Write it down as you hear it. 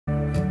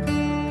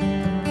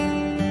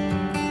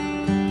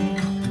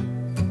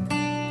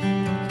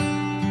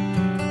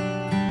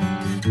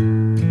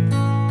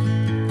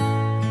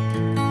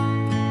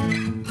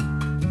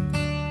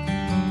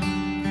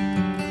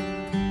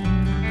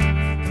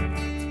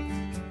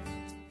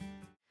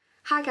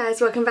Hi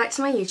guys, welcome back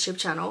to my YouTube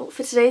channel.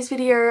 For today's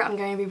video I'm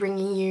going to be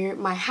bringing you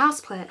my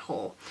houseplant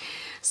haul.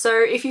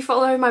 So if you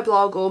follow my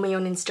blog or me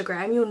on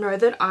Instagram, you'll know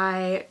that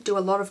I do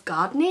a lot of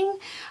gardening.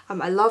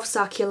 I love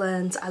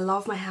succulents, I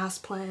love my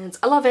houseplants,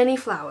 I love any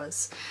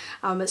flowers.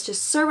 It's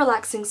just so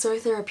relaxing, so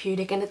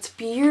therapeutic, and it's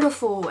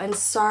beautiful and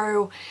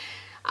so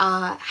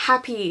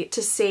happy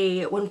to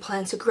see when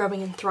plants are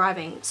growing and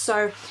thriving.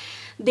 So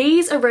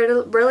these are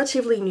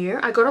relatively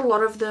new. I got a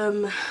lot of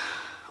them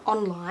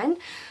online,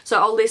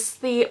 so I'll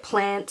list the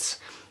plant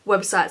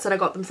websites that I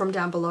got them from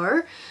down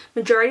below.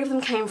 Majority of them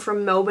came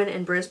from Melbourne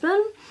and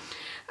Brisbane,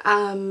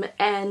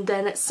 and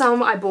then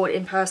some I bought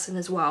in person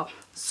as well.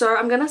 So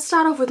I'm going to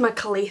start off with my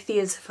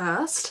Calatheas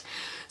first.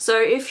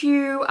 So if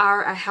you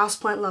are a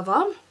houseplant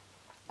lover,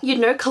 you'd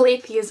know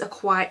Calatheas are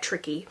quite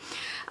tricky.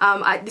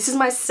 This is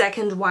my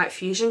second white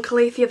fusion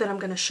Calathea that I'm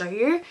going to show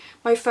you.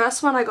 My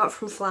first one I got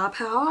from Flower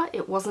Power.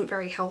 It wasn't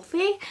very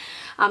healthy.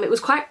 It was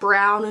quite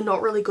brown and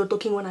not really good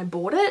looking when I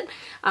bought it,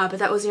 but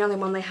that was the only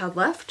one they had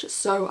left.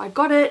 So I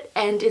got it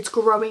and it's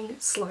growing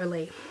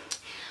slowly.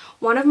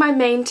 One of my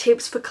main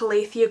tips for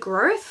Calathea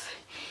growth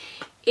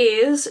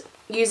is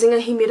using a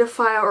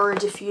humidifier or a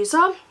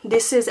diffuser.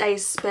 This is a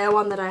spare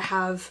one that I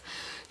have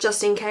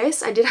just in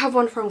case. I did have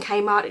one from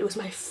Kmart. It was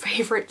my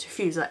favourite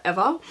diffuser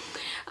ever.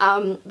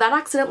 That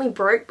accidentally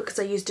broke because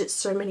I used it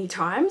so many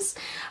times.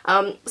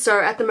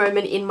 So at the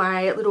moment in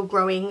my little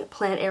growing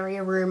plant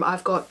area room,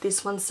 I've got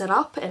this one set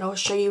up, and I'll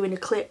show you in a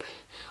clip.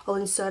 I'll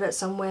insert it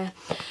somewhere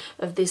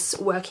of this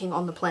working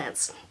on the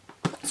plants.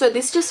 So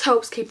this just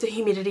helps keep the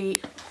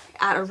humidity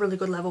at a really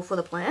good level for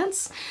the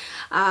plants.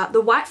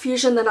 The white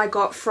fusion that I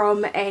got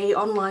from a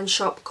online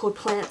shop called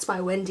Plants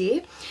by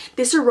Wendy,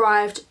 this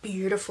arrived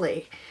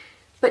beautifully.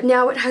 But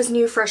now it has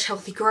new, fresh,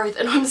 healthy growth,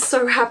 and I'm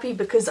so happy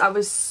because I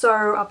was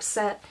so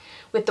upset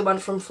with the one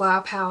from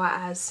Flower Power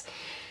as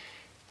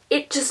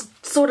it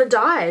just sort of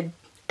died.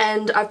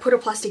 And I put a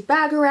plastic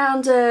bag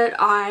around it.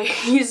 I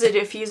use a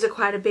diffuser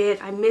quite a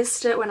bit. I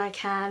mist it when I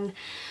can.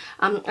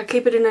 I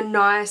keep it in a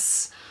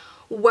nice,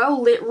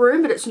 well-lit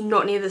room, but it's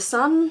not near the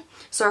sun.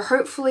 So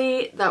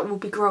hopefully that will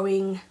be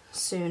growing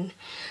soon.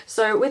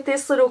 So with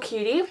this little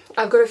cutie,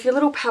 I've got a few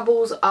little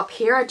pebbles up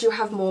here. I do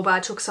have more, but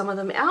I took some of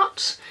them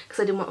out because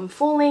I didn't want them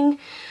falling.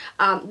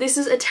 This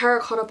is a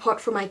terracotta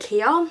pot from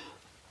IKEA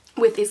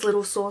with this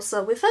little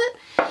saucer with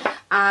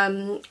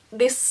it.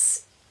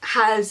 This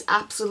has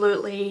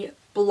absolutely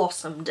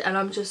blossomed and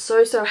I'm just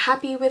so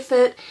happy with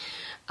it.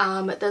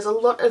 There's a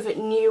lot of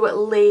new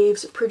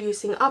leaves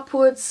producing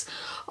upwards.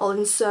 I'll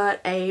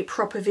insert a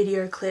proper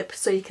video clip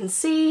so you can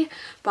see,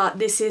 but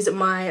this is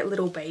my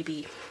little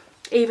baby.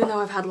 Even though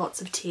I've had lots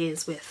of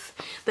tears with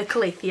the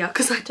Calathea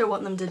because I don't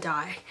want them to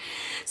die.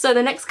 So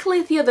the next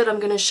Calathea that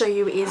I'm going to show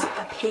you is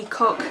a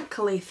peacock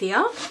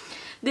Calathea.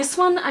 This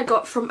one I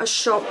got from a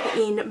shop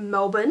in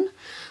Melbourne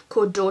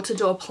called Door to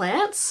Door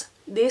Plants.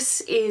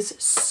 This is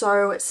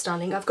so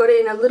stunning. I've got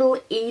it in a little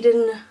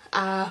Eden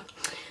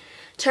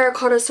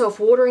terracotta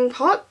self-watering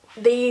pot.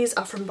 These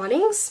are from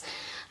Bunnings.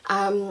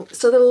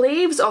 So the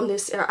leaves on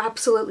this are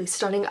absolutely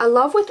stunning. I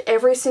love with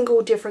every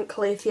single different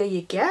Calathea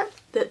you get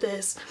that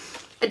there's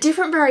a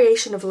different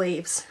variation of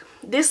leaves.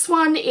 This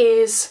one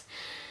is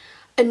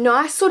a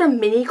nice sort of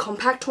mini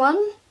compact one,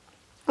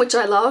 which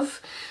I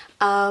love.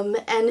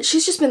 And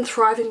she's just been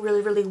thriving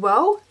really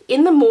well.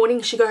 In the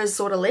morning she goes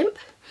sort of limp,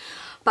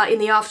 but in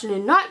the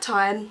afternoon,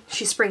 nighttime,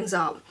 she springs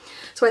up.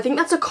 So I think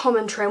that's a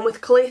common trend with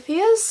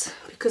Calatheas,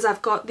 because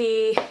I've got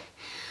the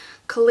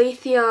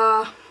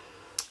Calathea,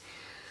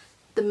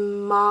 the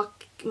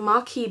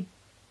Marquis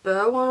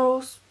Burr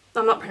one,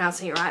 I'm not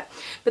pronouncing it right,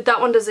 but that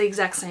one does the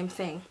exact same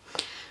thing.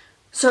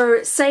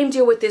 So same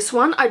deal with this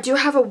one. I do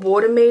have a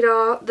water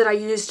meter that I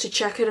use to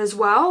check it as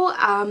well.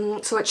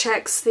 So it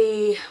checks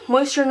the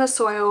moisture in the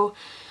soil,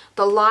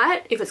 the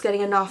light, if it's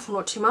getting enough or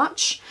not too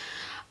much.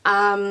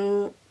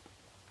 And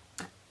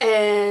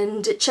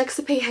it checks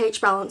the pH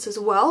balance as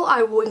well.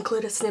 I will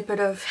include a snippet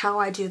of how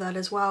I do that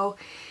as well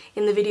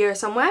in the video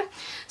somewhere.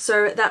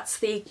 So that's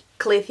the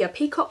Calathea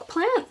peacock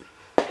plant.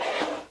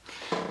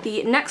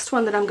 The next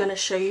one that I'm going to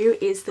show you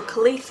is the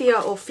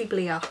Calathea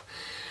orfiblia.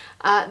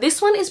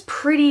 This one is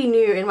pretty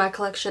new in my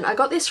collection. I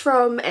got this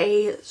from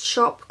a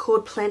shop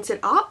called Plant It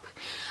Up.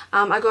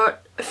 I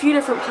got a few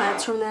different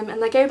plants from them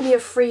and they gave me a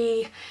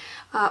free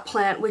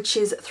plant which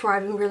is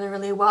thriving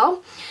really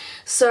well.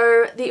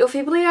 So the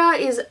orfiblia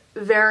is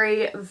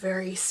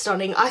very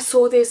stunning. I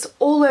saw this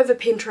all over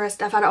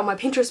Pinterest. I've had it on my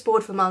Pinterest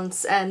board for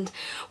months, and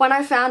when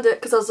I found it,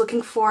 because I was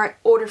looking for it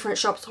all different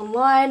shops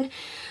online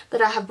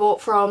that I have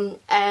bought from,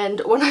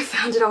 and when I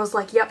found it I was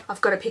like, yep,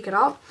 I've got to pick it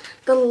up.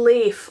 The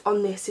leaf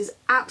on this is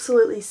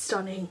absolutely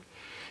stunning.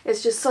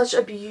 It's just such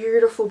a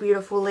beautiful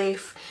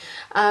leaf.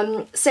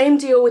 Same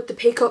deal with the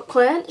peacock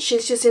plant.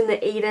 She's just in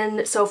the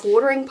Eden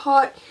self-watering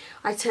pot.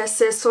 I test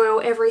their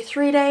soil every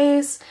 3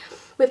 days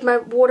with my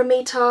water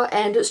meter,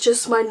 and it's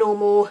just my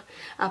normal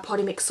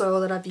potting mix soil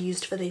that I've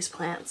used for these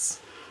plants.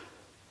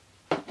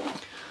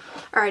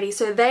 Alrighty,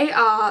 so they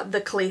are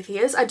the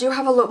Calatheas. I do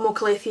have a lot more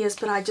Calatheas,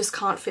 but I just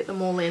can't fit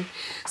them all in.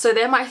 So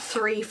they're my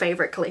 3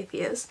 favourite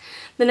Calatheas.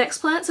 The next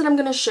plants that I'm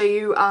going to show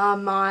you are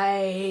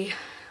my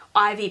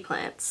ivy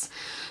plants.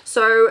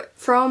 So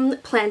from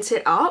Plant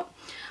It Up,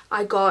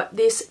 I got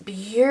this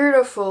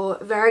beautiful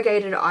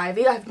variegated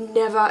ivy. I've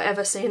never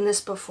ever seen this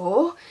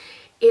before.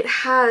 It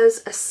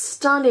has a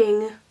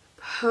stunning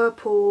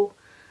purple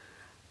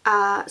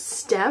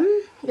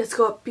stem. It's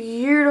got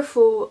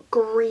beautiful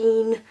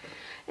green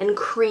and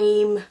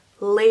cream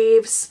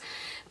leaves.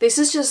 This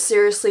is just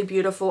seriously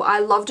beautiful. I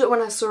loved it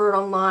when I saw it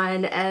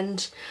online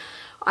and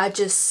I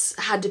just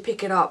had to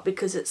pick it up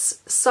because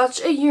it's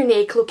such a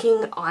unique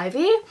looking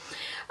ivy.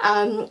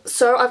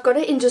 So I've got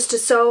it in just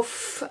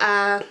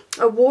a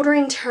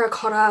watering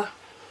terracotta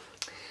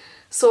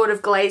sort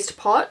of glazed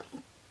pot.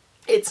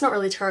 It's not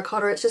really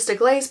terracotta, it's just a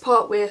glazed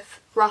pot with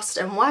rust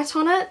and white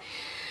on it.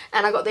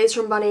 And I got these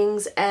from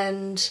Bunnings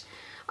and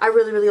I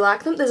really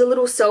like them. There's a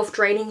little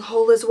self-draining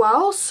hole as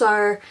well,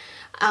 so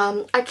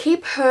I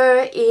keep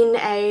her in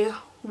a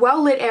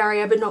well-lit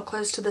area but not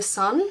close to the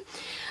sun.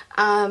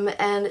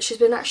 And she's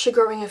been actually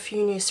growing a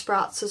few new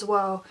sprouts as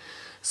well.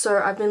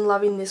 So I've been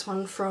loving this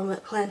one from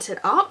Plant It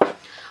Up.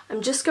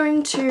 I'm just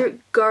going to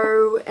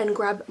go and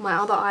grab my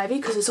other ivy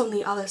because it's on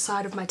the other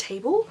side of my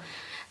table.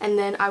 And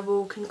then I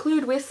will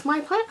conclude with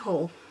my plant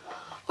haul.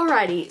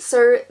 Alrighty,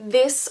 so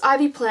this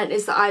ivy plant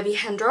is the Ivy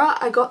Hendra.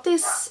 I got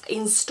this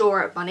in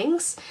store at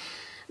Bunnings.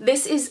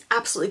 This is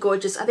absolutely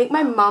gorgeous. I think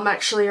my mum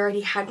actually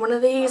already had one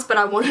of these, but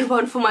I wanted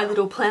one for my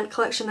little plant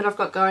collection that I've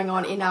got going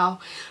on in our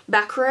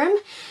back room.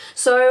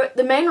 So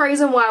the main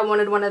reason why I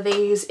wanted one of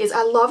these is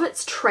I love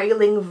its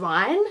trailing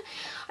vine.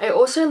 I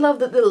also love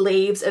that the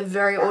leaves are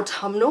very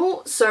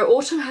autumnal. So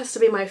autumn has to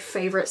be my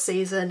favourite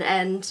season,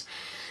 and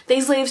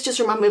these leaves just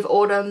remind me of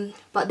autumn,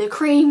 but they're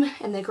cream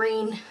and they're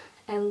green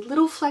and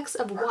little flecks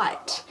of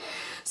white.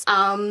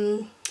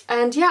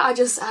 And yeah, I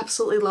just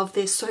absolutely love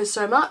this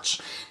so much.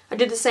 I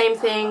did the same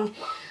thing.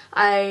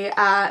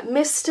 I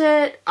missed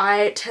it.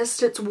 I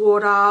tested its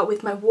water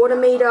with my water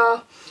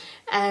meter,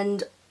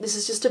 and this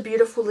is just a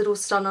beautiful little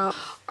stunner.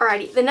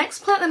 Alrighty, the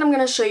next plant that I'm going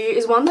to show you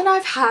is one that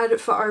I've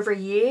had for over a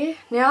year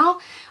now.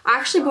 I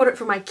actually bought it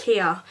from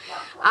IKEA.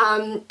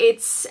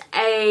 It's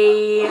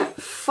a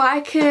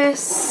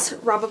ficus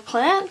rubber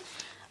plant.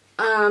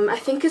 I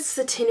think it's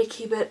the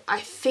Tinnicky, but I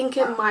think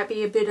it might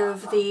be a bit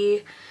of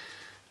the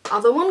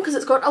other one because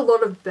it's got a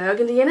lot of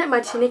burgundy in it.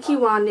 My Tinnicky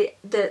one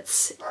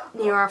that's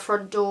near our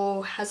front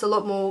door has a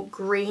lot more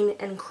green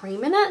and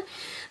cream in it.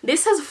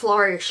 This has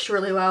flourished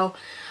really well.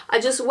 I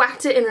just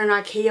whacked it in an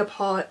IKEA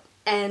pot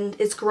and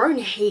it's grown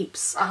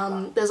heaps.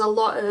 There's a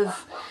lot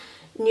of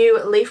new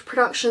leaf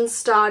production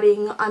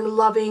starting. I'm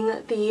loving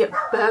the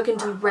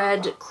burgundy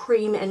red,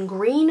 cream and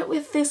green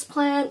with this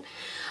plant.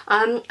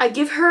 I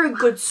give her a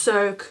good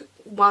soak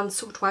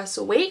once or twice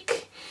a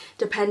week,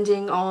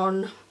 depending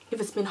on if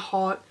it's been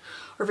hot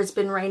or if it's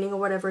been raining or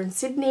whatever in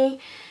Sydney.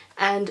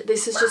 And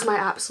this is just my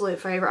absolute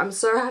favourite. I'm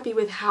so happy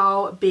with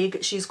how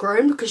big she's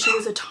grown because she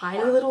was a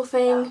tiny little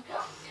thing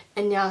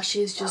and now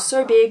she's just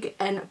so big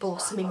and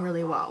blossoming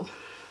really well.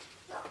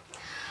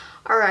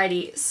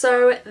 Alrighty,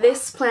 so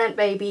this plant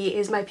baby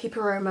is my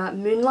Peperoma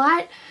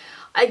Moonlight.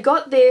 I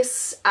got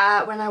this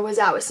when I was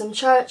out with some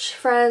church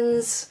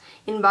friends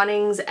in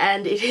Bunnings,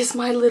 and it is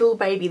my little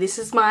baby. This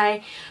is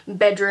my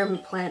bedroom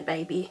plant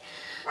baby.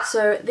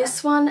 So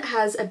this one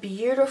has a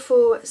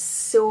beautiful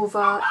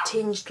silver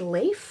tinged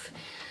leaf.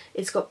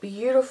 It's got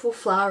beautiful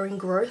flowering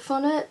growth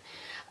on it.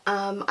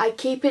 I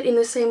keep it in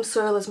the same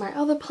soil as my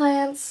other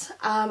plants.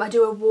 I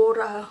do a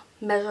water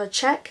measure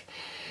check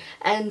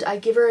and I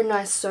give her a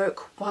nice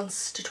soak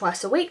once to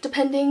twice a week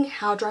depending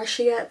how dry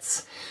she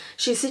gets.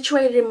 She's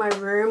situated in my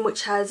room,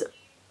 which has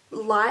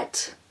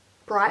light,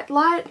 bright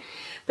light,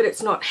 but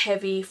it's not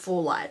heavy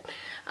full light.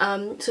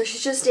 So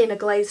she's just in a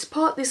glazed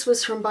pot. This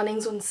was from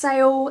Bunnings on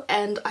sale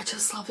and I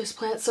just love this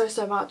plant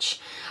so much.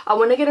 I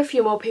want to get a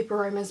few more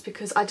Peperomas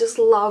because I just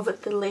love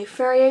the leaf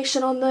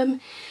variation on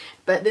them,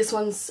 but this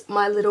one's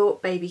my little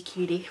baby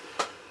cutie.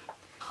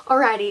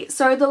 Alrighty,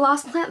 so the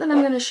last plant that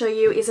I'm going to show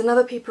you is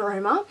another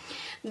Peperoma.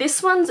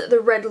 This one's the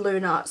Red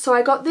Luna. So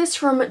I got this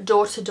from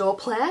Door to Door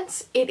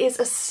Plants. It is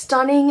a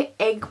stunning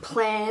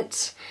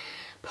eggplant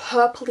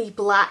purpley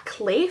black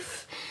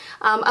leaf.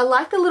 I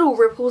like the little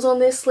ripples on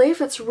this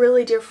leaf. It's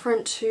really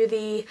different to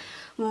the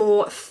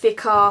more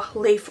thicker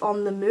leaf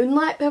on the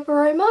Moonlight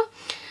Peperoma.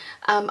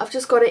 I've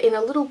just got it in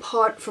a little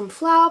pot from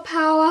Flower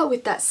Power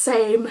with that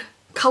same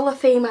colour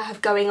theme I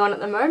have going on at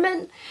the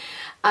moment.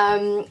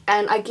 And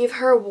I give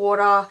her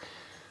water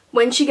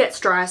when she gets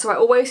dry, so I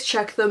always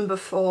check them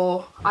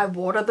before I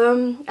water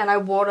them, and I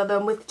water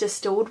them with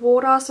distilled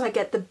water. So I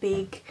get the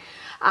big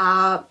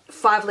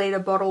 5-litre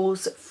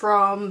bottles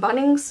from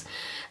Bunnings,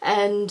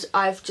 and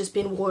I've just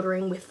been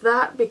watering with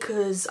that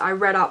because I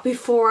read up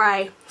before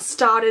I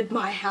started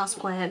my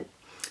houseplant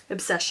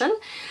obsession.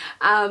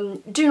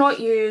 Do not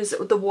use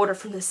the water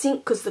from the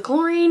sink because the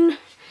chlorine,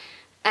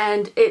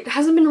 and it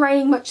hasn't been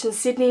raining much in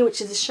Sydney,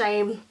 which is a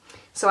shame,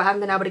 so I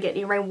haven't been able to get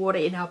any rainwater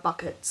in our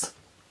buckets.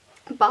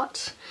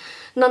 but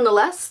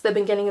nonetheless they've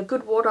been getting a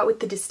good water with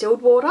the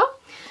distilled water.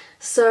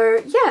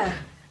 So yeah,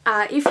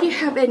 if you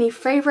have any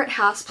favourite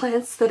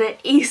houseplants that are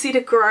easy to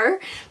grow,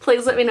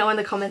 please let me know in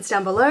the comments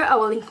down below. I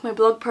will link my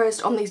blog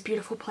post on these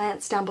beautiful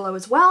plants down below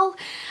as well.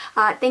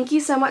 Thank you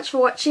so much for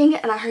watching,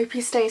 and I hope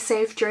you stay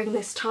safe during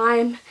this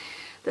time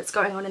that's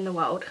going on in the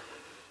world.